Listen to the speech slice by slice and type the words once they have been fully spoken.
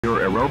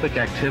Your aerobic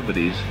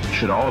activities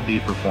should all be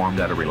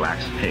performed at a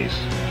relaxed pace.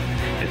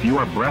 If you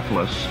are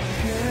breathless,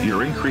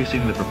 you're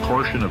increasing the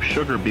proportion of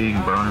sugar being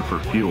burned for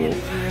fuel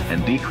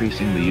and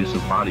decreasing the use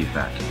of body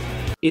fat.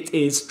 It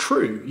is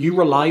true, you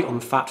rely on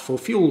fat for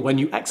fuel when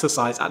you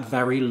exercise at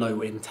very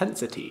low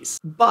intensities.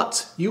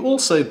 But you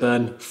also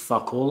burn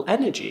fuck all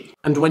energy.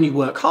 And when you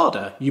work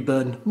harder, you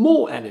burn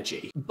more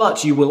energy.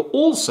 But you will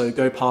also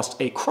go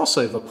past a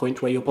crossover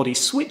point where your body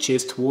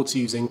switches towards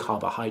using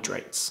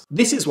carbohydrates.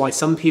 This is why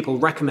some people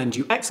recommend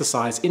you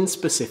exercise in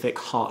specific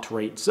heart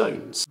rate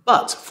zones.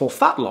 But for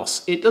fat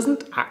loss, it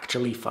doesn't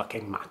actually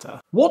fucking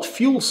matter. What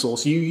fuel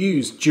source you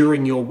use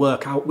during your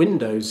workout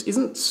windows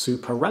isn't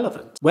super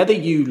relevant. Whether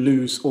you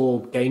lose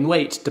or gain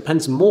weight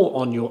depends more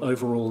on your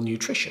overall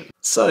nutrition.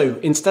 So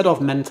instead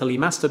of mentally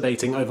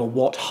masturbating over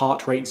what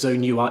heart rate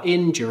zone you are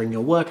in during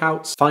your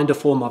workouts, find a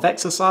form of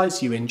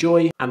exercise you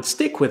enjoy and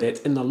stick with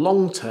it in the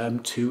long term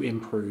to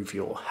improve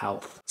your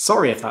health.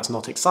 Sorry if that's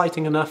not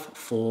exciting enough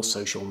for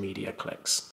social media clicks.